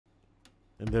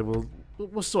and then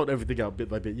we'll sort everything out bit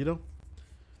by bit. You know,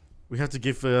 we have to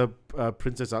give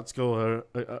Princess Atsuko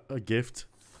a gift.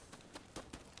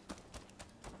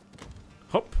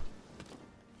 Hop.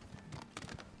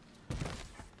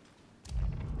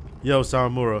 Yo,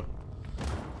 Saramura.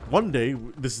 One day,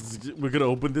 we're gonna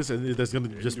open this and there's gonna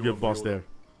just be a boss there.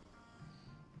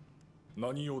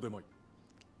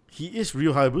 He is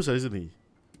Ryo Hayabusa, isn't he?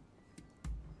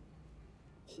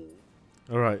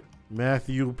 Alright,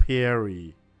 Matthew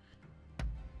Perry.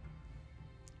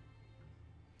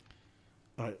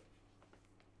 Alright.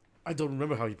 I don't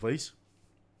remember how he plays.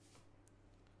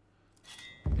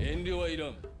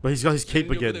 But he's got his cape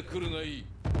again.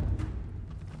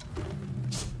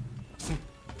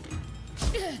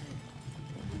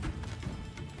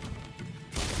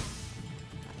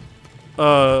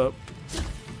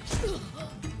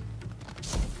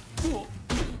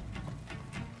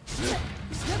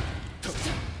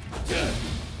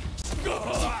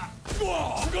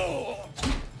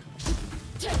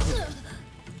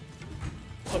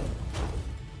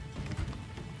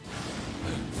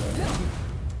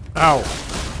 Ow.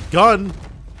 Gun.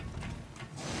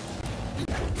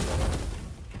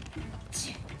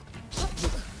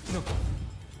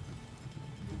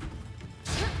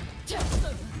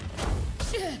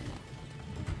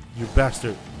 You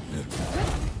bastard.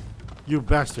 You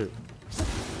bastard.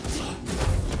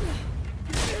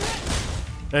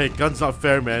 Hey, gun's not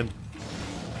fair, man.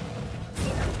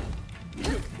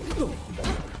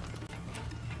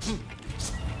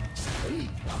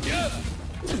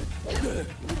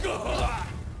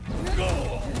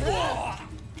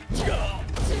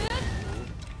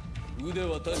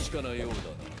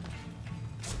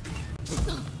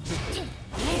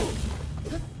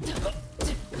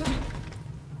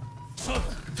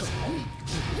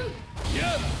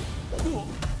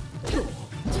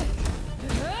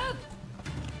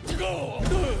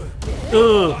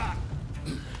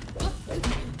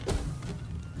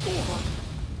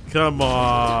 Come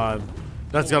on.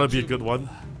 That's gotta be a good one.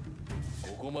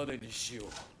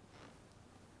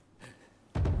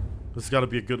 This gotta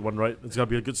be a good one, right? It's gotta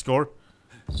be a good score.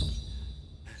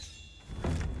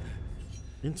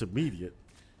 Intermediate.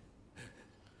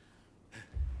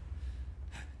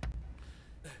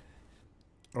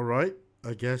 Alright.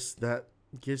 I guess that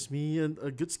gives me a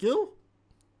good skill.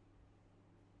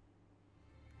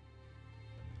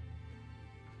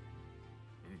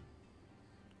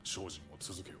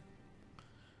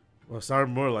 Well,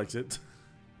 Saramura likes it.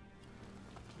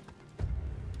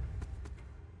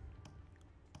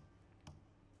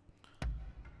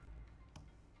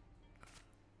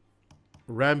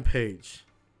 Rampage.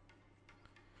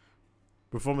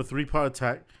 Perform a 3-part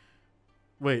attack.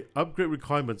 Wait, upgrade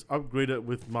requirements. Upgrade it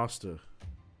with master.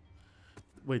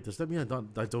 Wait, does that mean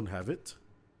I don't have it?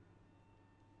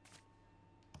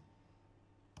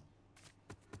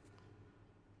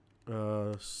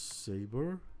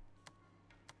 Saber.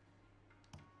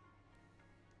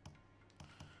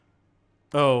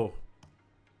 Oh.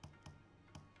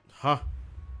 Huh.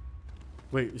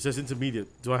 Wait, it says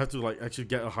intermediate. Do I have to like actually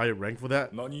get a higher rank for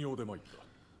that?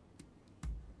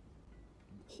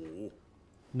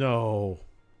 No.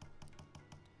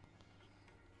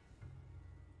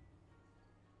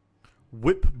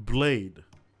 Whip blade.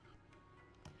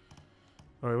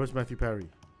 Alright, where's Matthew Perry?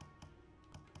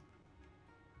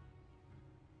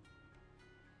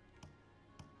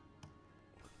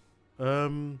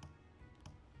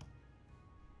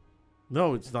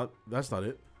 No, it's not. That's not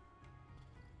it.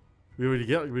 We already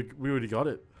got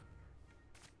it.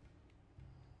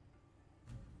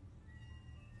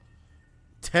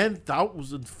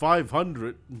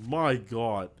 10,500. My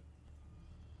God.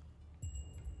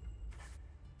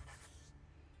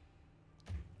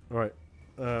 All right.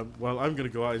 Well, I'm gonna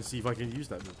go out and see if I can use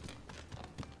that.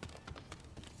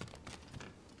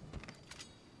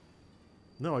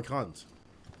 No, I can't.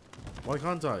 Why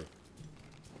can't I?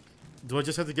 Do I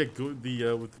just have to get good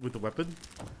with the weapon?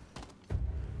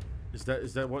 Is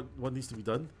that what needs to be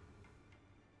done?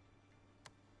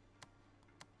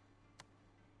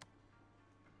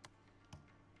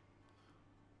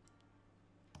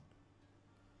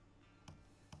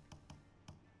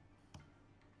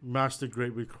 Master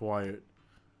grade required.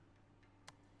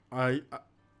 I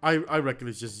reckon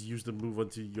it's just use the move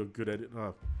until you're good at it.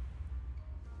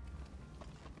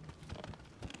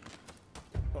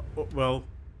 Well,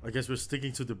 I guess we're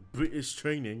sticking to the British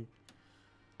training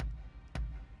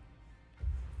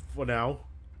for now,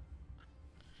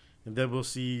 and then we'll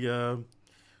see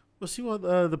what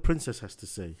the princess has to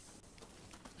say.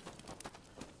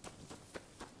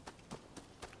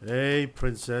 Hey,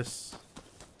 princess.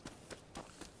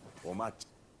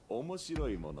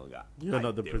 You're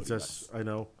not the princess, I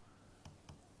know.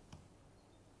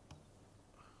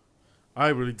 I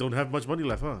really don't have much money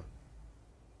left, huh?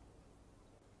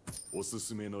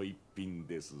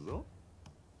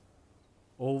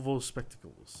 Oval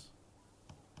spectacles.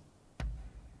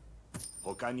 I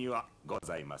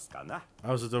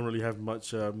also don't really have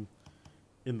much in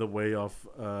the way of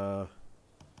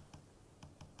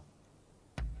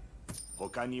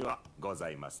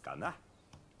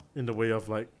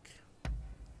like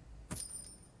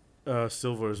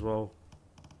silver as well.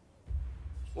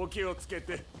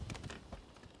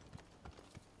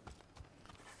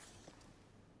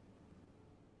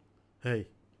 Hey.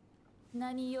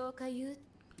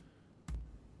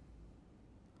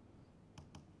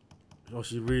 Oh,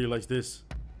 she really likes this.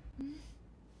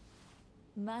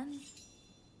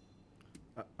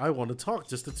 I want to talk,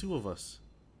 just the two of us.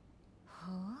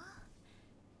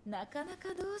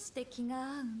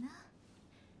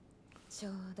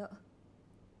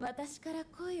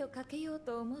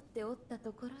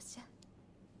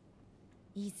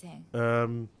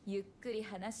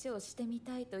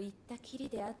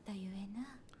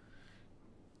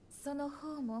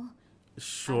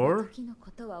 Sure.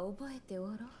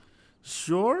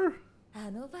 Sure. あ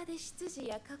の場で執事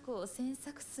や過去を詮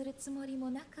索するつもり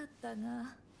もなかった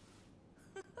が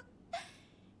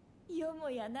よ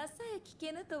もやなさえ聞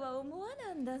けぬとは思わ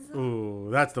なんだぞ。 Oh,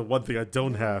 that's the one thing I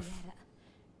don't have.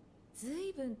 ず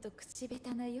いぶんと口下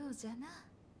手なようじゃな。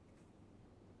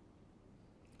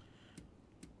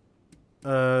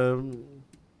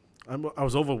I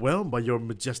was overwhelmed by your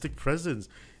majestic presence.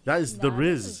 That is the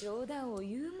Riz.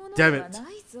 Damn it.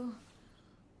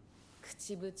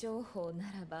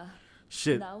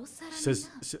 Shit.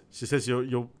 She says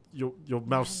your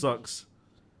mouth sucks.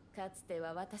 かつて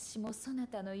は私もそな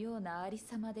たのようなあり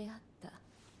さまであった。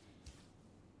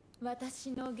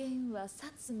私の元は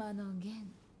薩摩の元。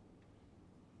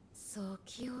そう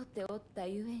気負っておった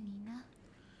ゆえにな。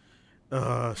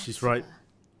She's right.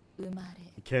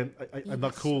 I'm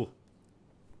not cool.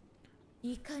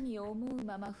 いかに思う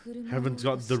まま振る舞う。 Haven't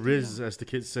got the Riz, as the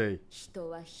kids say. 人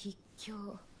は必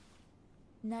境。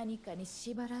何かに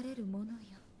縛られるものよ。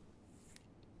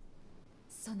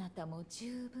そなたも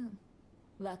十分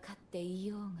分かってい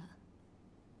ようが。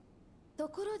と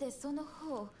ころでその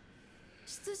方、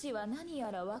執事は何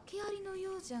やら訳ありの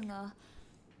ようじゃが、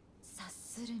察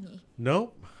するに。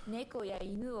Nope. 猫や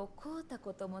犬を飼うた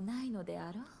こともないので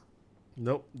あろう。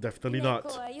 Nope, definitely not.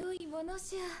 猫は良いもの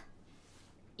じゃ。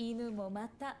犬もま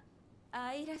た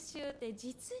愛らしゅうて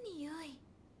実に良い。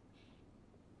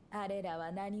あれら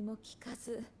は何も聞か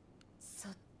ず、そ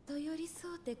っと寄り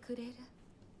添うてくれる。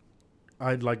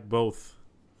 I'd like both.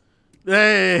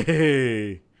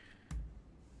 Hey!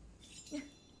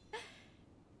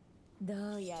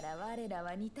 どうやら我ら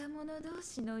は似た者同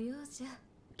士のようじゃ。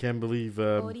 Can't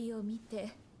believe折を見て、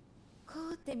こ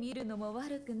うて見るのも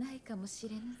悪くないかもし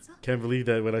れぬぞ。 Can't believe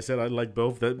that when I said I'd like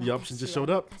both, that the option just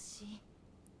showed up.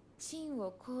 チン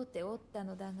をこうておった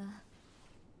のだが、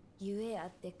ゆえあ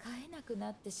って飼えなくな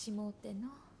ってしもうての。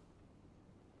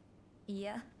い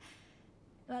や、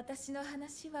私の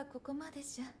話はここまで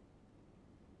じゃ。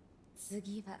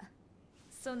次は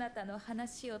そなたの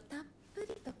話をたっぷり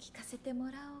と聞かせて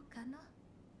もらおうか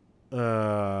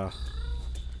の。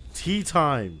Tea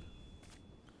time.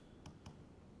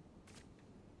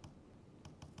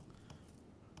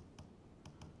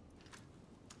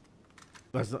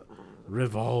 That's not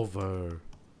revolver.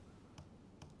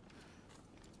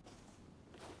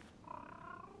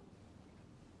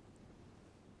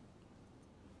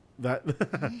 That.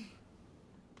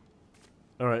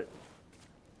 All right.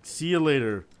 See you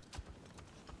later.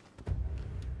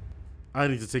 I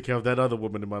need to take care of that other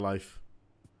woman in my life.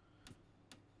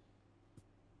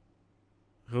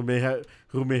 Who may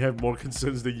have more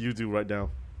concerns than you do right now.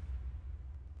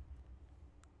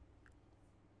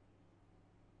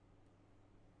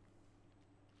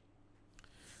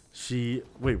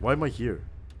 Wait, why am I here?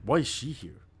 Why is she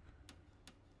here?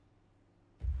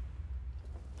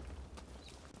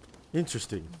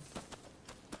 Interesting.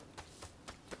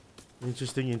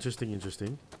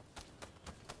 Interesting.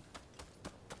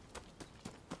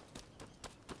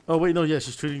 Oh wait, no, yeah,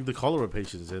 she's treating the cholera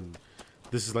patients, and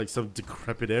this is like some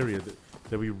decrepit area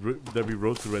that we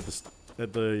rode through at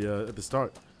the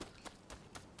start.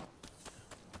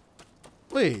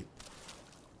 Wait,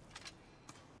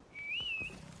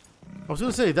 I was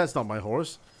gonna say that's not my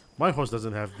horse. My horse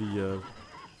doesn't have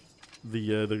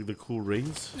the cool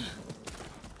reins.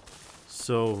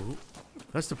 So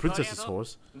that's the princess's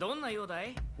horse,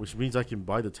 which means I can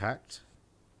buy the tact.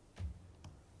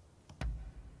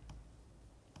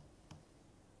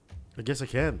 I guess I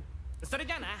can.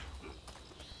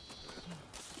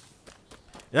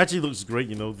 It actually looks great,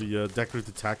 you know, the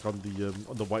decorated tack on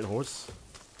the white horse.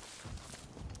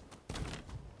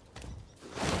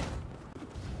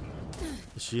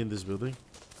 Is she in this building?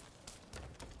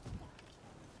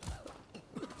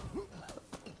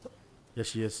 Yes,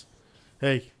 she is.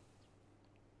 Hey.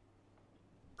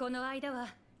 この間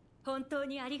は本当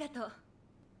にありがとう。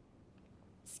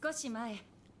少し前、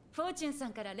フォーチュンさ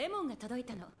んからレモンが届い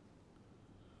たの。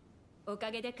お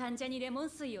かげで患者にレモン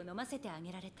水を飲ませてあ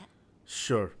げられた。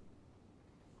Sure.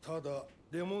 ただ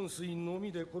レモン水の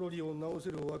みでコロリを治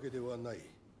せるわけではない。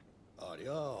あり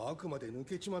ゃあ、あくまで抜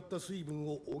けちまった水分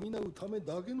を補うため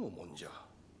だけのもんじゃ。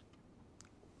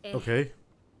Okay.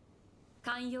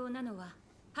 寛容なのは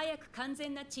早く完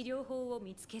全な治療法を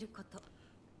見つけること。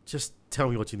Just tell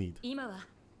me what you need. 今は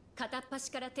片っ端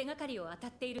から手がかりを当た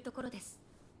っているところです。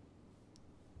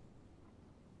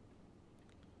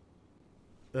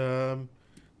Do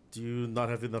you not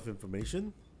have enough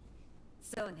information?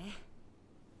 そうね。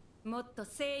もっと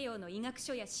西洋の医学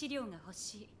書や資料が欲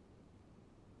しい。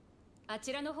あ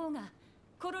ちらの方が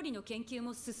コロリの研究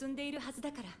も進んでいるはず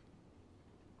だから。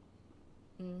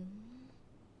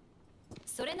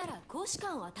それなら公使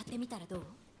館を当たってみたらどう？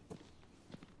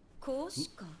公使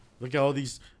館 Look at all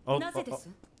these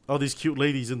all these cute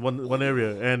ladies in one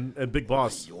area and big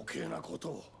boss. 余計なこと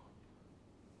を。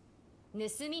盗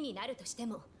みになるとして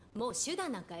ももう手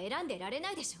段なんか選んでられ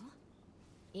ないでしょ。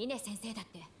稲先生だっ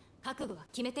て覚悟は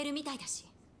決めてるみたいだし。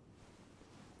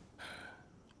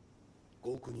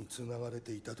獄に繋がれ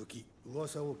ていた時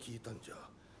噂を聞いたんじゃ。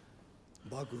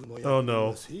幕府の Oh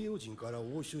no. 西洋人から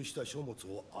押収した書物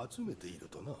を集めている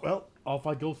とな。Well, off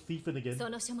I go thieving again. そ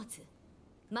の書物、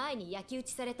前に焼き討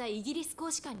ちされたイギリス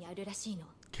公使館にあるらしいの。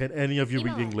Can any of you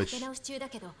今 read は立 English? て直し中だ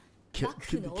けど、 Can 幕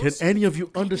府の can 押収 any of you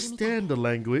物を書いてるみたい。 understand the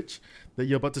language that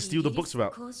you're about to steal the books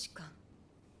about? 公使館。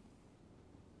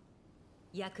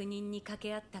役人に掛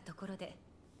け合ったところで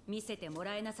見せても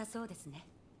らえなさそうですね。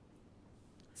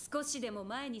少しでも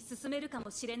前に進めるか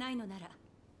もしれないのなら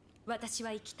私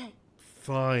は行きたい。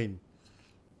 Fine.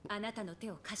 あなたの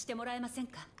手を貸してもらえません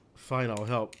か？ Fine, I'll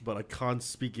help, but I can't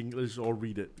speak English or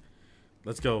read it.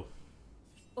 Let's go.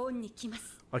 オンに来ま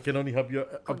す。 I can only help you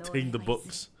obtain the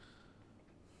books.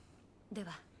 で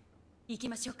は行き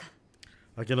ましょうか。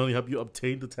 I can only help you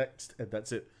obtain the text, and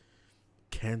that's it.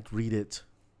 Can't read it.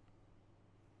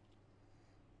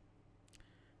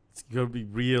 It's gonna be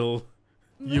real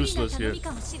無理な useless 頼 here. み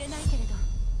かもしれないけれど、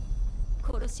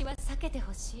殺しは避けて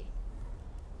ほしい。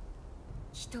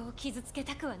人を傷つけ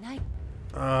たくはない。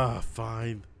 Ah,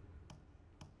 fine.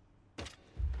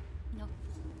 の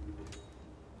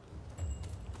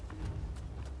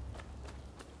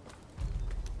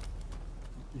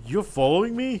You're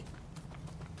following me?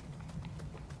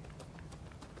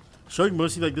 Showing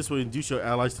mercy like this will induce your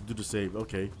allies to do the same.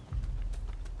 Okay.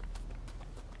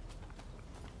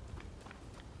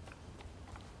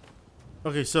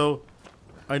 Okay, so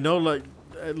I know, like,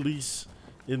 at least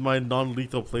in my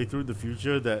non-lethal playthrough in the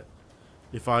future, that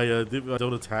if I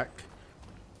don't attack,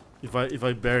 if I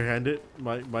barehand it,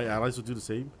 my allies will do the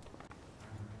same.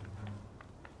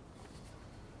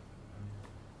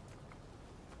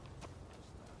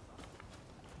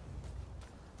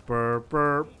 Burr,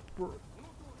 burr, burr.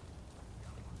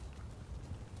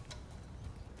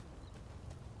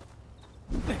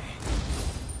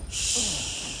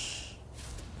 Shh.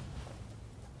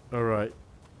 All right.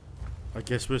 I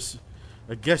guess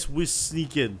we're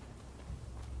sneaking.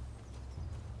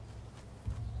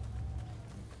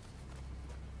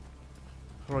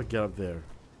 How do I get up there?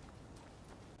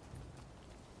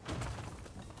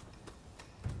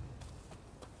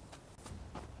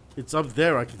 It's up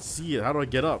there. I can see it. How do I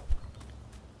get up?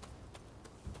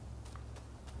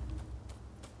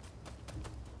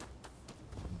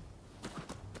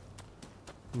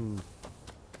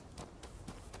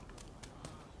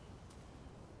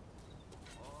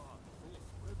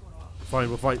 Fine,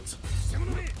 we'll fight.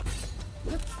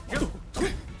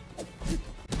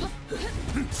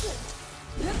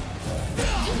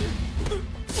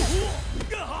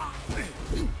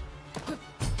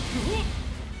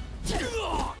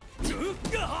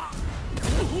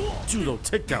 Judo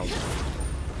takedown.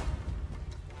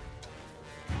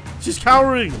 She's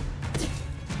cowering.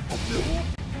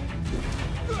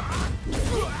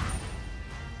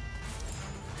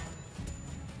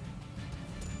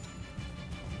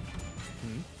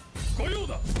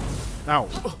 Ow.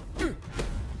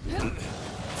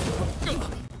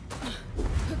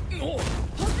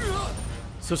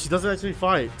 So she doesn't actually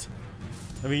fight.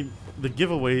 I mean, the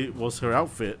giveaway was her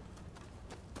outfit.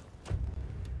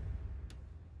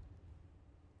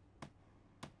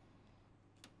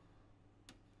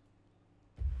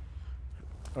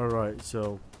 Alright,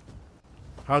 so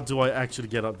how do I actually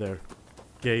get up there?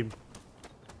 Game.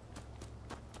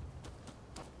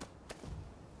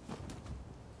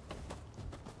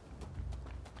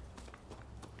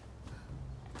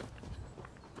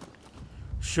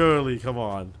 Surely, come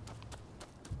on.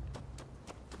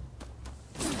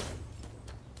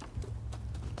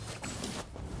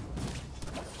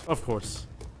 Of course.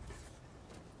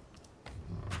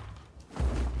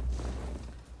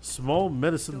 Small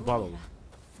medicine bottle.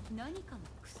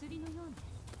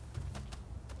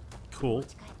 Cool.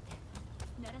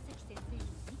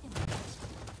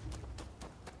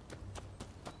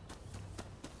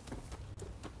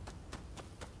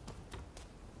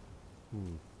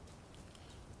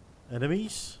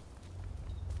 Enemies?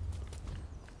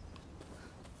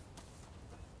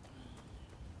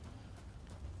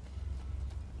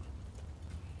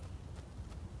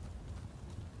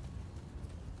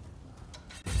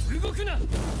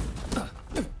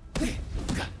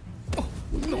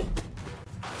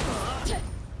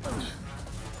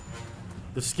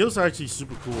 The skills are actually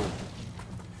super cool.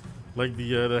 Like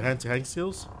the hand-to-hand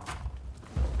skills.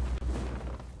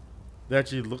 They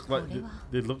actually look like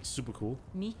they look super cool.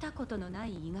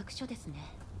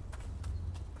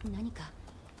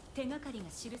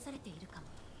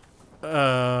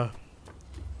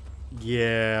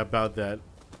 Yeah, about that.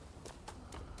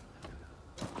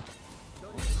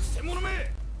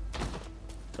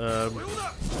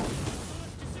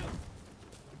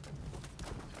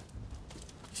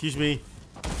 Excuse me.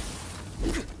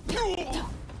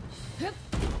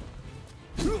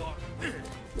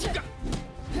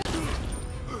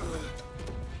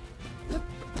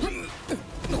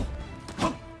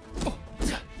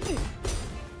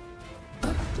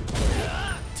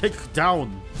 Take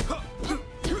down.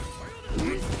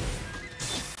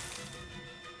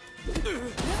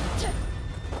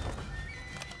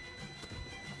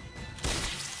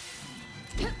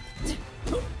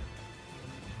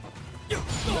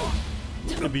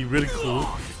 It'd be really cool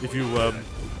if you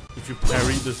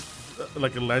parry this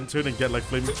like a lantern and get like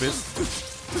flaming fist.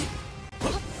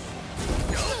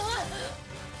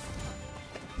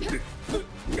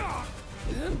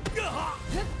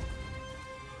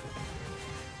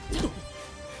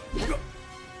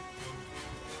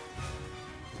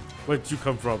 Where'd you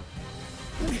come from?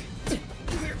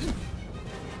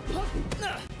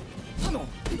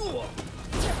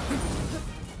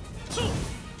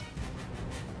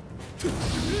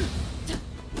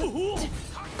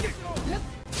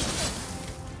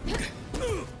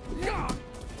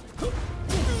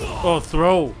 Oh,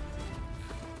 throw.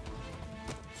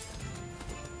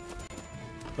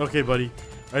 Okay, buddy.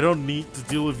 I don't need to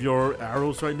deal with your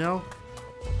arrows right now.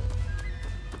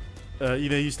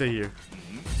 You stay here.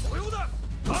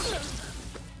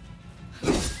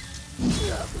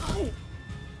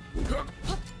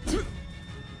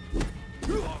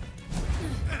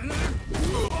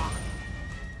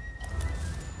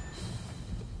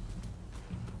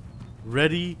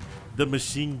 Ready the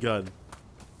machine gun.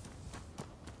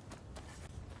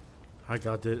 I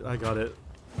got it. I got it.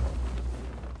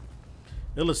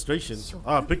 Illustration.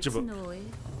 Ah, picture book.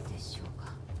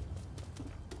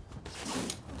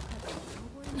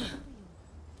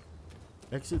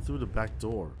 Exit through the back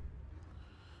door.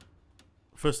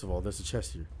 First of all, there's a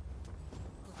chest here.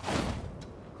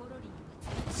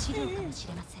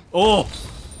 Oh!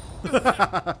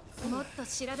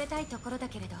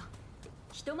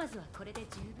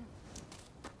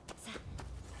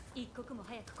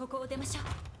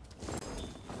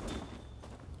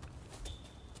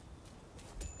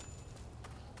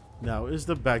 Now, is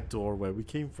the back door where we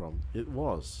came from? It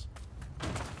was.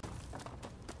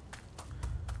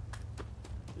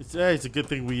 It's a good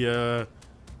thing we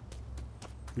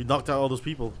knocked out all those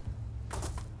people.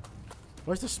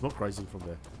 Why is there smoke rising from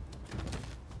there?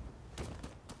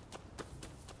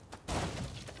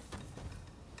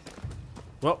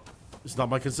 Well, it's not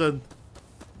my concern.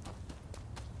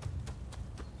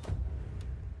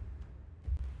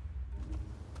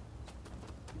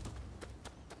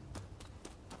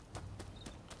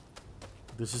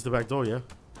 This is the back door, yeah?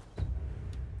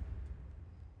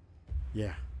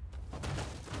 Yeah.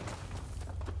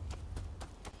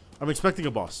 I'm expecting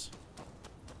a boss.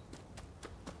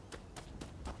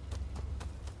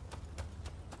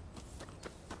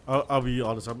 I'll be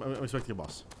honest, I'm expecting a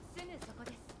boss.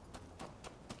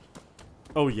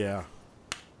 Oh yeah.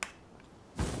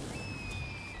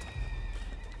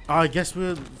 I guess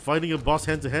we're fighting a boss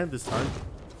hand to hand this time.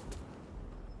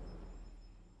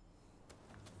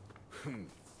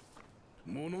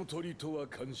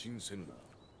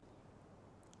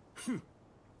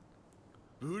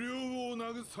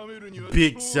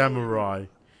 Big samurai.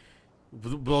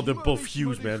 Well, they're both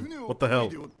huge, man. What the hell?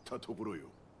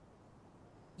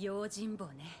 用心棒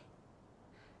ね。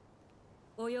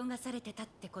泳がされてたっ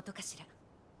てことかしら。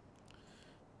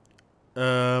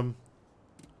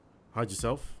Hide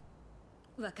yourself.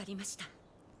 わかりました。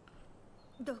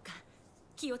どうか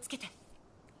気をつけて。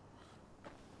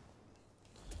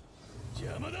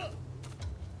邪魔だ。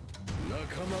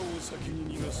仲間を先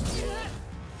に逃がすのは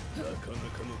なかな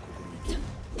かの試み。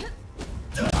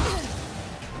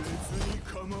別に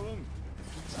構わん。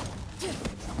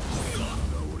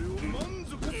俺を満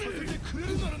足させてくれる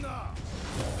ならな。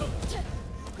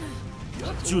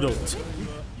Judo.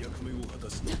 役目を果た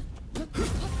すの。覚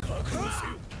悟せ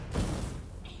よ。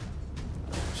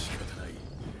仕方ない。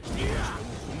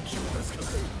本気を出すか。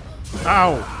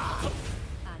Ow!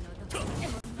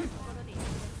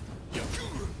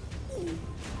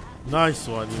 Nice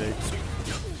one, mate.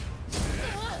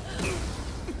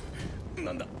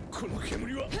 なんだこの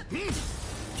煙は。先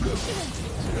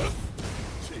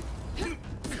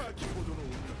ほどの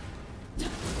女。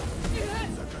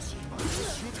難しい真似を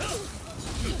しろた。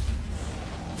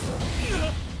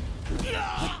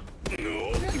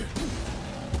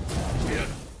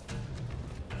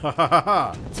Ha ha ha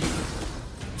ha!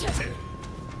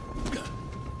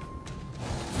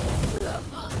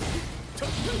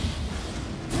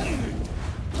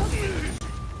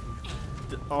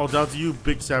 Oh, down to you,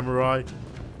 big samurai.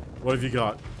 What have you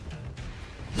got?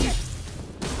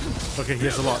 Okay, he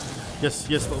has a lot. Yes,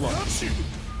 yes, a lot.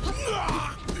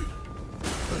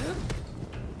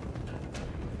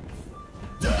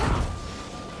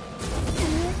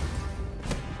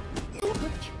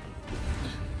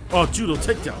 Oh, judo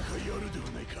takedown.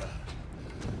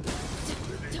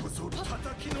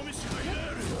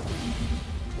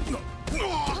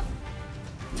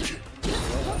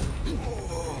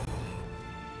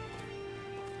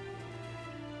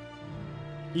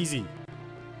 Easy.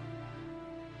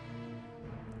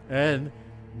 And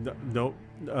no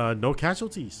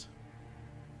casualties.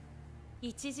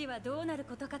 一時はどうなる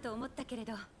ことかと思ったけれ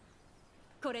ど、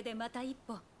これでまた一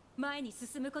歩前に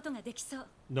進むことができそう。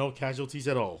No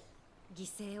casualties at all. 犠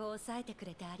牲を抑えてく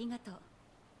れてありがとう。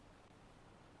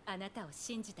あなたを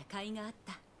信じた甲斐があっ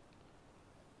た。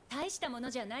大したも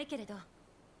のじゃないけれど、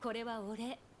これはお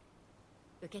礼。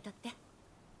受け取って。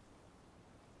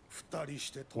二人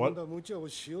してとんだ無茶を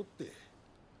しよって。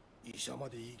医者ま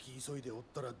で行き急いでおっ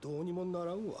たらどうにもな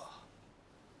らんわ。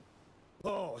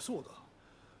ああ、そうだ。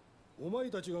お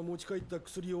前たちが持ち帰った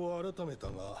薬を改めた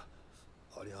が、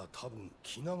ありゃ多分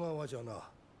気長川じゃな。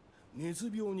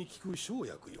熱病に効く生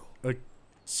薬よ。A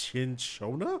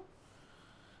cinchona?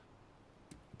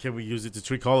 Can we use it to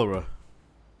treat cholera?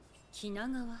 キナ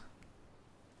川。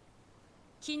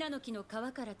キナの木の皮か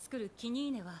ら作るキニ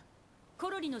ーネはコ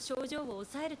ロリの症状を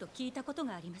抑えると聞いたこと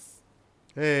があります。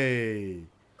Hey.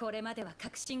 これまでは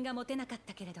確信が持てなかっ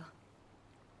たけれど、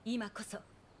今こそ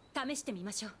試してみ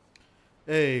ましょう。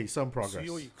Hey, some progress.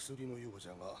 強い薬のようじ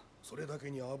ゃが、それだ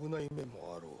けに危ない面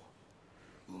もあろ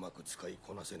う。うまく使い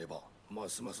こなせねば、ま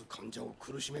すます患者を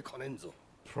苦しめかねんぞ。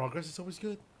Progress is always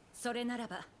good. それなら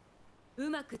ば、う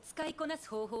まく使いこなす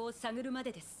方法を探るま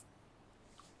でです。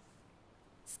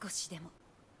少しでも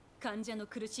患者の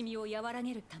苦しみを和ら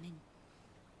げるために。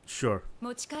Sure.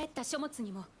 持ち帰った書物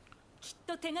にもきっ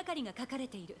と手がかりが書かれ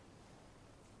ている。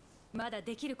まだ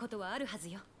できることはあるはず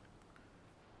よ。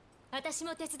私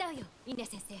も手伝うよ、イネ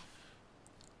先生。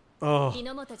Oh, 日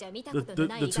の元じゃ見た the, こと the, の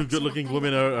ない the two good-looking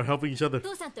women are helping each other.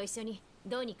 父さんと一緒に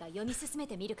どうにか読み進め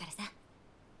てみるからさ。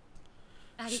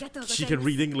ありがとうござ She い can ます。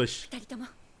 read English. 二人とも。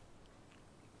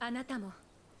あなたも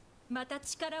また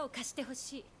力を貸してほ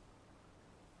しい。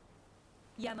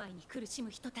病に苦しむ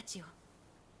人たちを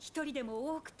一人で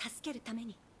も多く助けるため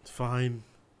に。Fine.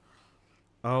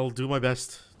 I'll do my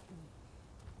best.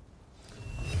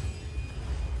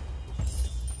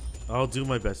 I'll do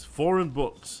my best. Foreign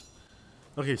books.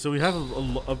 Okay, so we have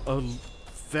a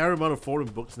fair amount of foreign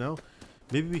books now.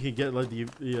 Maybe we can get like the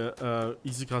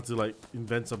Izuka to like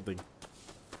invent something.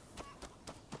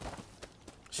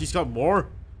 She's got more.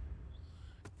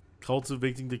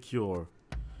 Cultivating the cure.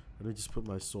 Let me just put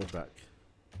my sword back.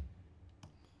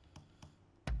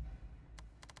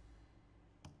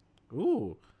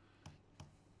 Ooh.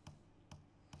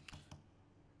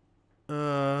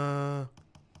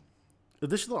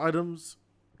 Additional items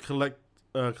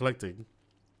collecting.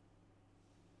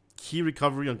 Key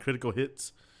recovery on critical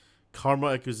hits, karma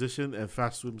acquisition, and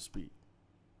fast swim speed.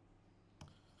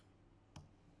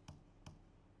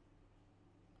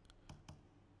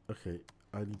 Okay,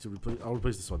 I need to replace. I'll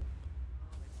replace this one.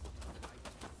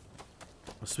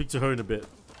 I'll speak to her in a bit.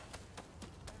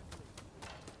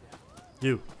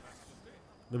 You.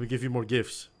 Let me give you more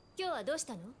gifts. 今日はどうし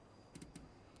たの？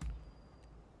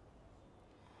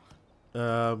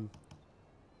 You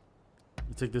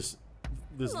take this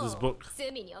book.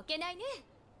 隅に置けないね。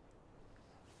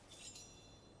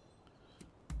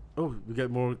 Oh, we get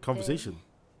more conversation.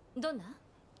 どんな？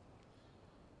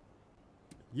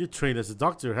 You're trained as a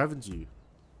doctor, haven't you?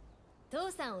 父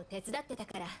さんを手伝ってた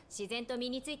から自然と身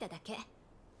についただけ。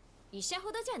医者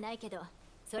ほどじゃないけど、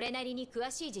それなりに詳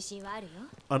しい自信はあるよ。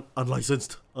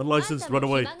Unlicensed, あん unlicensed, たも run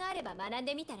away. 暇があれば学ん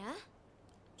でみたら？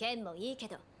剣もいいけ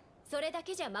ど、それだ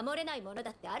けじゃ守れないもの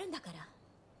だってあるんだか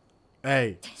ら。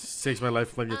Hey, saves my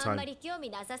life plenty of あんま time. り興味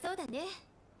なさそうだね。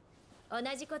同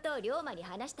じことを龍馬に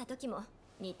話した時も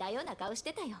似たような顔し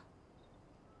てたよ。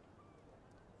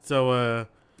 So,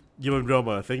 you and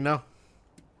Roma a thing now?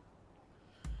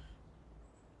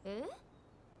 え？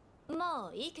ま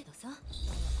あいいけどさ。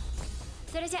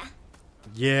それじゃ。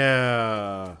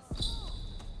 Yeah.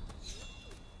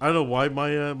 I don't know why my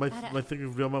thing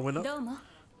of Roma went up. どうも。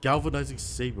 Galvanizing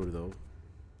saber though.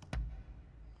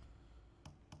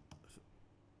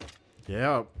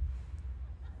 Yeah.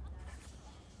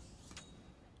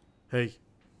 Hey.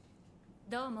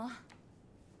 どうも。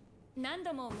何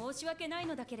度も申し訳ない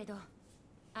のだけれど、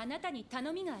あなたに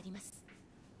頼みがあります。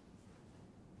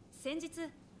先日、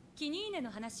キニーネの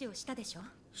話をしたでしょ？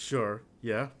 Sure.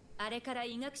 Yeah. あれから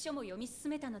医学書も読み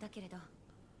進めたのだけれど、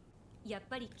やっ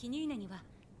ぱりキニーネには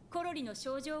コロリの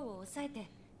症状を抑えて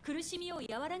苦しみを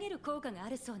和らげる効果があ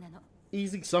るそうなの。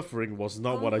 Easing suffering was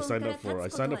not what I signed up for. I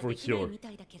signed up for a 根本から立つことはできない cure. みた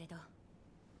いだけれど、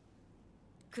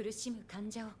苦しむ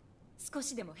患者を少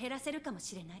しでも減らせるかも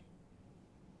しれない。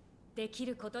でき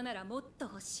ることならもっと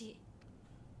欲しい。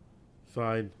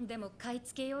 Fine. でも買い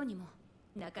付けようにも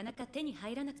なかなか手に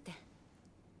入らなくて。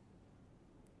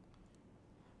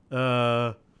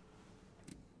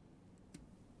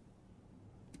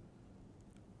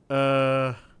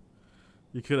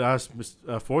 You could ask Miss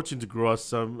Fortune to grow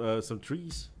us some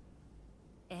trees.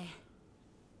 ええ、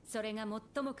それが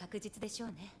最も確実でしょう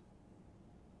ね。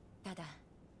ただ、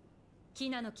キ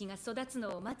ナの木が育つ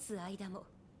のを待つ間も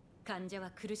患者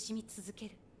は苦しみ続け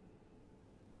る。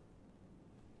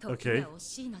時が惜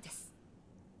しいのです。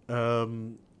そ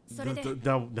れで、ここ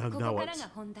now から what? が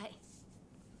本題。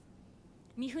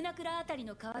ミフナクラあたり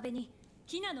の川辺に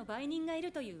キナの売人がい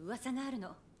るという噂がある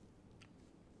の。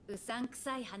うさんく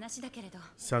さい話だけれど、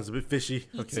 Sounds a bit fishy.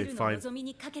 一 Okay, 縷の fine. 望み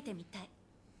にかけてみたい。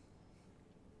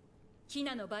キ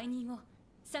ナの売人を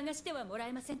探してはもら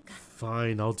えませんか？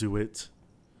 Fine, I'll do it.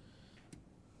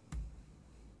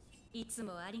 いつ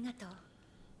もありがと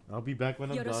I'll be back when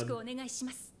う。 I'm よろしく done. お願いし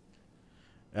ます。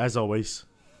 As always.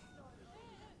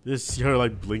 Just see her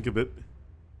like blink a bit.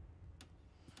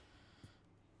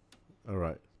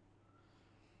 Alright.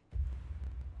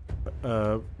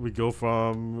 We go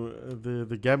from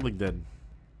the gambling den.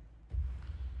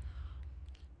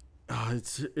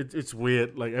 It's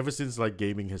weird. Like ever since like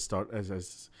gaming has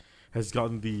has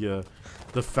gotten the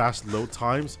fast load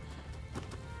times.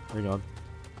 Hang on.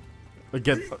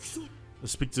 Again, let's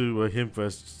speak to him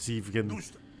first. See if we can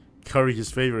curry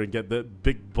his favor and get the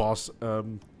big boss.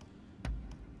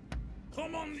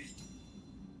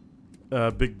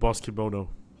 Big boss kimono.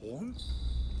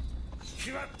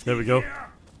 There we go.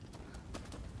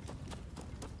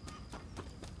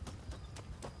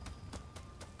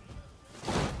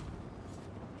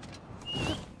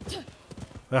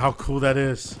 How cool that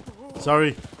is.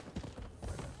 Sorry.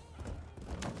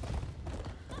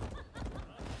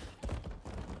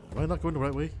 Am I not going the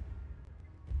right way?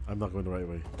 I'm not going the right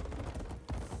way.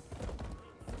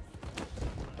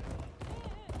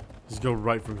 Just go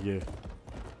right from here.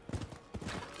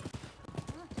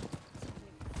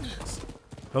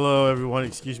 Hello everyone,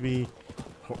 excuse me.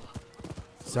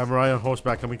 Samurai on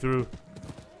horseback coming through.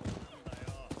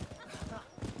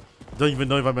 Don't even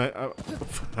know if I'm a...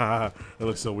 that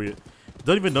looks so weird.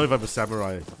 Don't even know if I'm a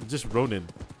samurai. I'm just Ronin.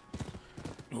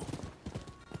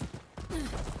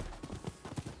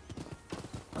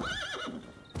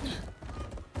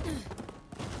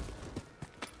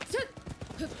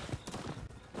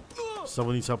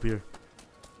 Someone needs help here.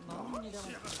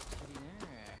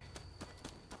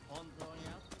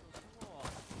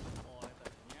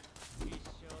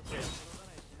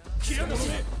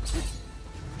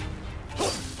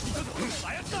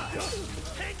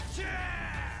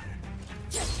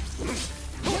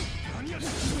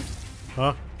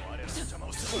 Huh?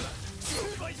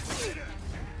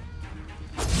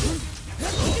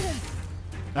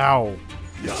 Ow.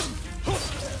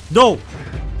 No!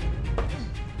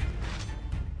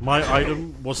 My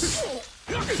item was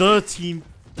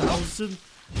 13,000.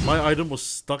 My item was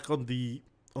stuck on the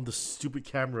stupid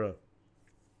camera.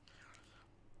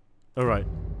 Alright.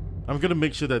 I'm gonna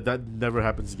make sure that that never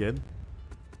happens again.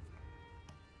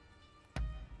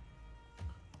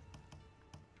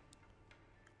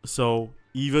 So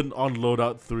even on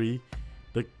loadout 3,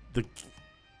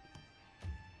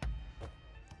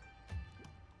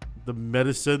 the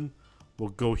medicine will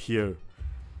go here.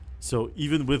 So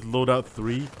even with loadout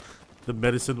 3, the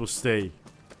medicine will stay.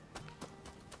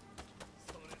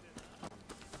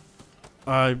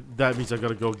 That means I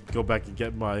gotta go back and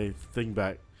get my thing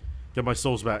back. Get my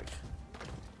souls back.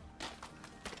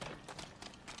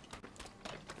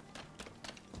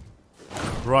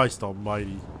 Christ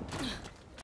almighty.